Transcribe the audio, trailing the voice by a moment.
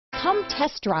Come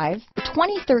test drive the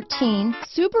 2013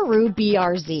 Subaru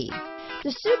BRZ. The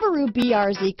Subaru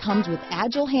BRZ comes with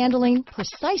agile handling,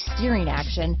 precise steering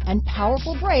action, and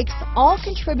powerful brakes, all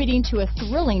contributing to a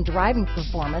thrilling driving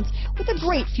performance with a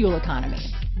great fuel economy.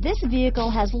 This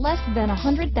vehicle has less than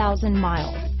 100,000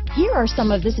 miles. Here are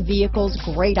some of this vehicle's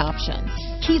great options: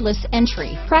 keyless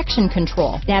entry, traction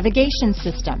control, navigation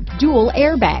system, dual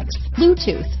airbags,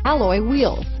 Bluetooth, alloy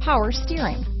wheels, power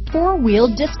steering,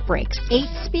 4-wheel disc brakes, 8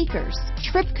 speakers,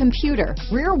 trip computer,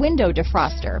 rear window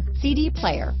defroster, CD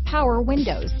player, power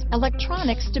windows,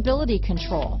 electronic stability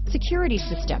control, security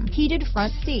system, heated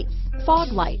front seats,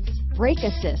 fog lights, brake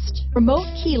assist, remote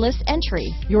keyless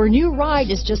entry. Your new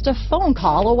ride is just a phone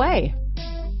call away.